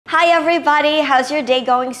Hi everybody, how's your day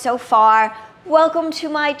going so far? Welcome to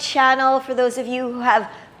my channel. For those of you who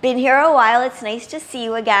have been here a while, it's nice to see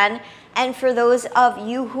you again. And for those of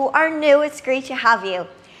you who are new, it's great to have you.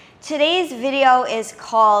 Today's video is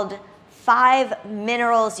called 5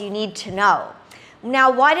 Minerals You Need to Know.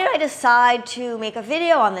 Now, why did I decide to make a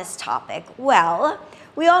video on this topic? Well,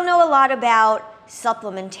 we all know a lot about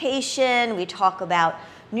supplementation, we talk about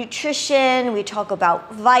nutrition, we talk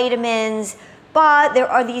about vitamins, but there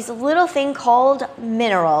are these little things called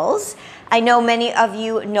minerals. I know many of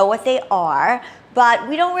you know what they are, but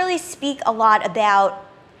we don't really speak a lot about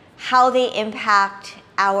how they impact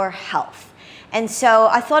our health. And so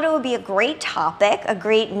I thought it would be a great topic, a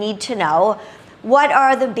great need to know. What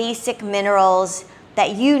are the basic minerals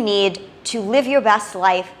that you need to live your best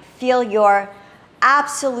life, feel your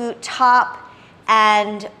absolute top,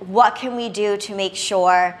 and what can we do to make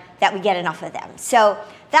sure that we get enough of them? So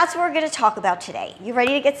that's what we're going to talk about today. You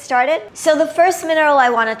ready to get started? So the first mineral I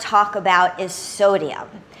want to talk about is sodium.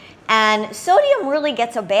 And sodium really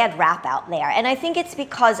gets a bad rap out there. And I think it's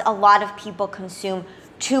because a lot of people consume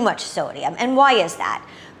too much sodium. And why is that?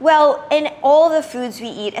 Well, in all the foods we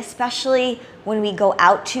eat, especially when we go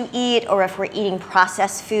out to eat or if we're eating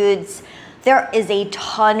processed foods, there is a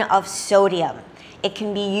ton of sodium. It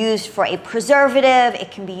can be used for a preservative,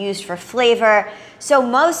 it can be used for flavor. So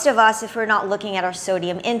most of us, if we're not looking at our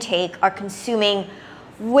sodium intake, are consuming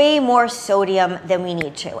way more sodium than we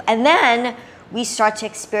need to. And then we start to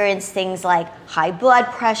experience things like high blood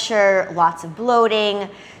pressure, lots of bloating.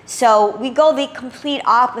 So we go the complete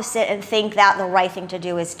opposite and think that the right thing to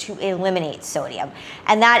do is to eliminate sodium.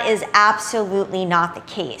 And that is absolutely not the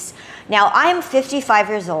case. Now, I'm 55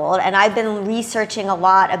 years old and I've been researching a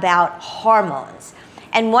lot about hormones.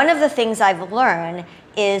 And one of the things I've learned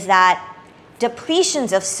is that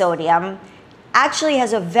depletions of sodium actually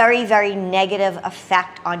has a very, very negative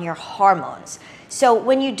effect on your hormones. So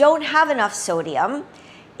when you don't have enough sodium,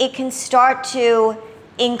 it can start to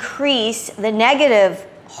increase the negative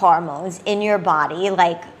hormones in your body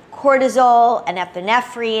like cortisol and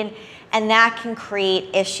epinephrine, and that can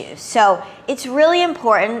create issues. So it's really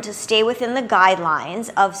important to stay within the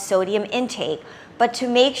guidelines of sodium intake, but to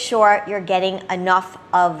make sure you're getting enough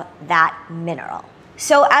of that mineral.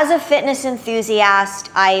 So as a fitness enthusiast,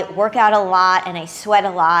 I work out a lot and I sweat a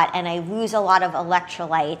lot and I lose a lot of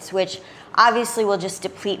electrolytes, which obviously will just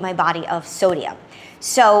deplete my body of sodium.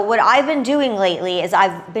 So what I've been doing lately is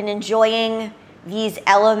I've been enjoying these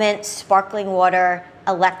LMNT sparkling water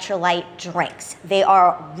electrolyte drinks. They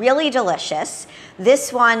are really delicious.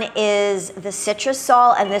 This one is the citrus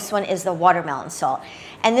salt and this one is the watermelon salt.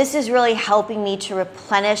 And this is really helping me to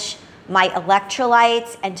replenish my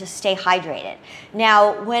electrolytes and to stay hydrated.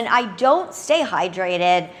 Now, when I don't stay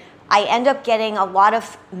hydrated, I end up getting a lot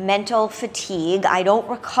of mental fatigue. I don't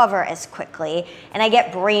recover as quickly and I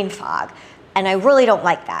get brain fog. And I really don't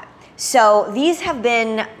like that. So these have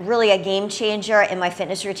been really a game changer in my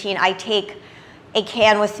fitness routine. I take a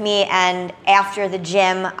can with me and after the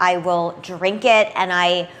gym, I will drink it and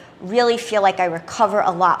I really feel like I recover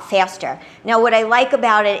a lot faster. Now, what I like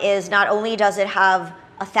about it is not only does it have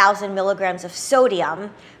 1,000 milligrams of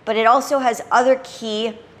sodium, but it also has other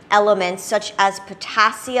key elements such as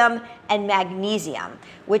potassium and magnesium,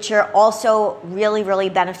 which are also really, really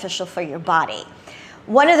beneficial for your body.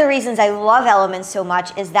 One of the reasons I love LMNT so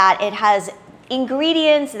much is that it has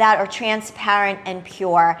ingredients that are transparent and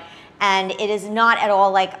pure, and it is not at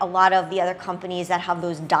all like a lot of the other companies that have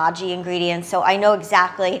those dodgy ingredients, so I know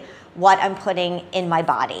exactly what I'm putting in my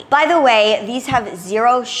body. By the way, these have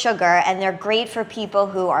 0 sugar and they're great for people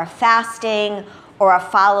who are fasting or are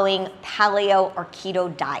following paleo or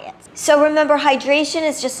keto diets. So remember, hydration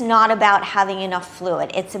is just not about having enough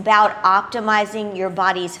fluid. It's about optimizing your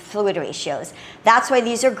body's fluid ratios. That's why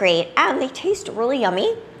these are great and they taste really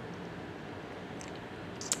yummy.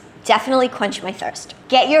 Definitely quench my thirst.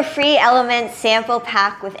 Get your free LMNT sample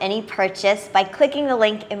pack with any purchase by clicking the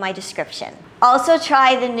link in my description. Also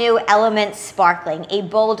try the new LMNT Sparkling, a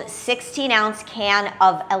bold 16-ounce can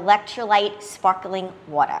of electrolyte sparkling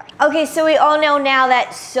water. Okay, so we all know now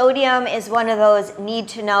that sodium is one of those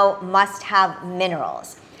need-to-know, must-have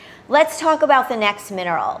minerals. Let's talk about the next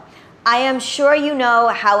mineral. I am sure you know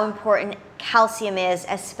how important calcium is,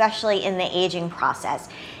 especially in the aging process.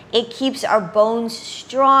 It keeps our bones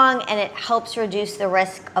strong and it helps reduce the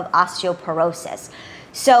risk of osteoporosis.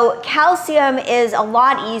 So calcium is a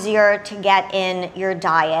lot easier to get in your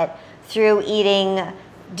diet through eating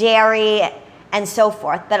dairy and so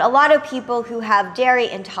forth. But a lot of people who have dairy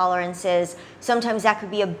intolerances, sometimes that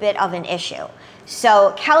could be a bit of an issue.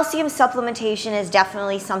 So calcium supplementation is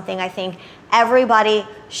definitely something I think everybody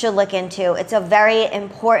should look into. It's a very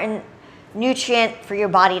important nutrient for your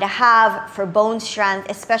body to have for bone strength,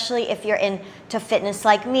 especially if you're into fitness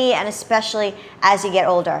like me, and especially as you get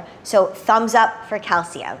older. So thumbs up for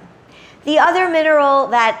calcium. The other mineral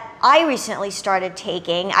that I recently started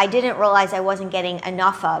taking, I didn't realize I wasn't getting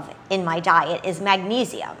enough of in my diet, is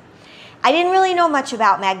magnesium. I didn't really know much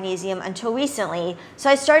about magnesium until recently, so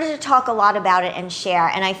I started to talk a lot about it and share,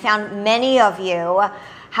 and I found many of you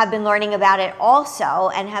have been learning about it also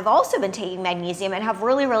and have also been taking magnesium and have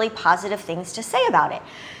really, really positive things to say about it.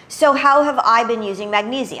 So how have I been using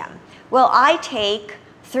magnesium? Well, I take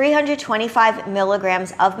 325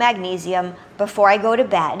 milligrams of magnesium before I go to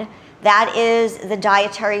bed. That is the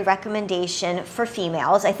dietary recommendation for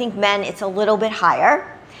females. I think men, it's a little bit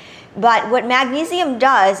higher. But what magnesium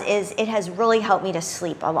does is it has really helped me to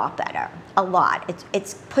sleep a lot better, a lot.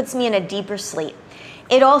 It puts me in a deeper sleep.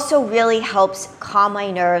 It also really helps calm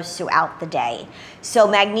my nerves throughout the day. So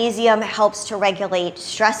magnesium helps to regulate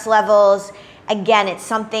stress levels. Again, it's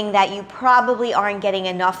something that you probably aren't getting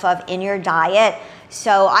enough of in your diet.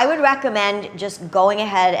 So I would recommend just going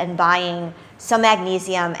ahead and buying some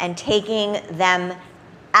magnesium and taking them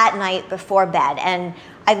at night before bed. And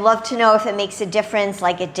I'd love to know if it makes a difference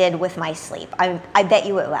like it did with my sleep. I bet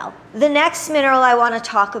you it will. The next mineral I want to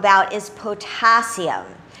talk about is potassium.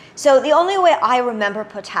 So the only way I remember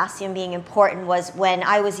potassium being important was when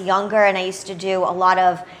I was younger and I used to do a lot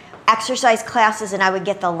of exercise classes and I would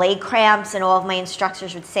get the leg cramps and all of my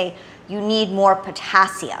instructors would say, you need more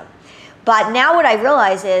potassium. But now what I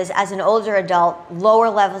realize is, as an older adult, lower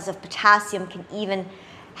levels of potassium can even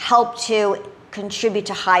help to contribute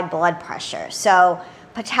to high blood pressure. So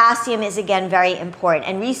potassium is again very important,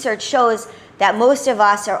 and research shows that most of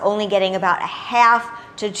us are only getting about 1/2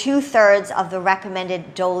 to 2/3 of the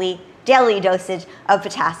recommended daily dosage of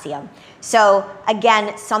potassium. So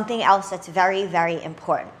again, something else that's very, very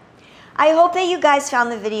important. I hope that you guys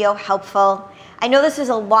found the video helpful. I know this is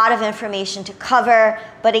a lot of information to cover,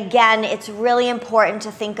 but again, it's really important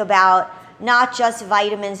to think about not just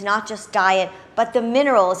vitamins, not just diet, but the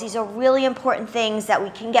minerals. These are really important things that we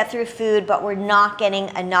can get through food, but we're not getting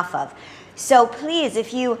enough of. So please,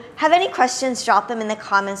 if you have any questions, drop them in the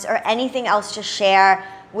comments, or anything else to share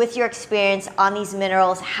with your experience on these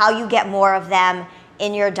minerals, how you get more of them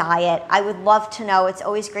in your diet. I would love to know. It's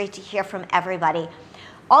always great to hear from everybody.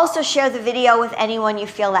 Also, share the video with anyone you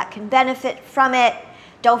feel that can benefit from it.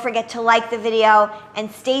 Don't forget to like the video and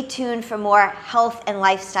stay tuned for more health and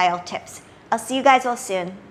lifestyle tips. I'll see you guys all soon.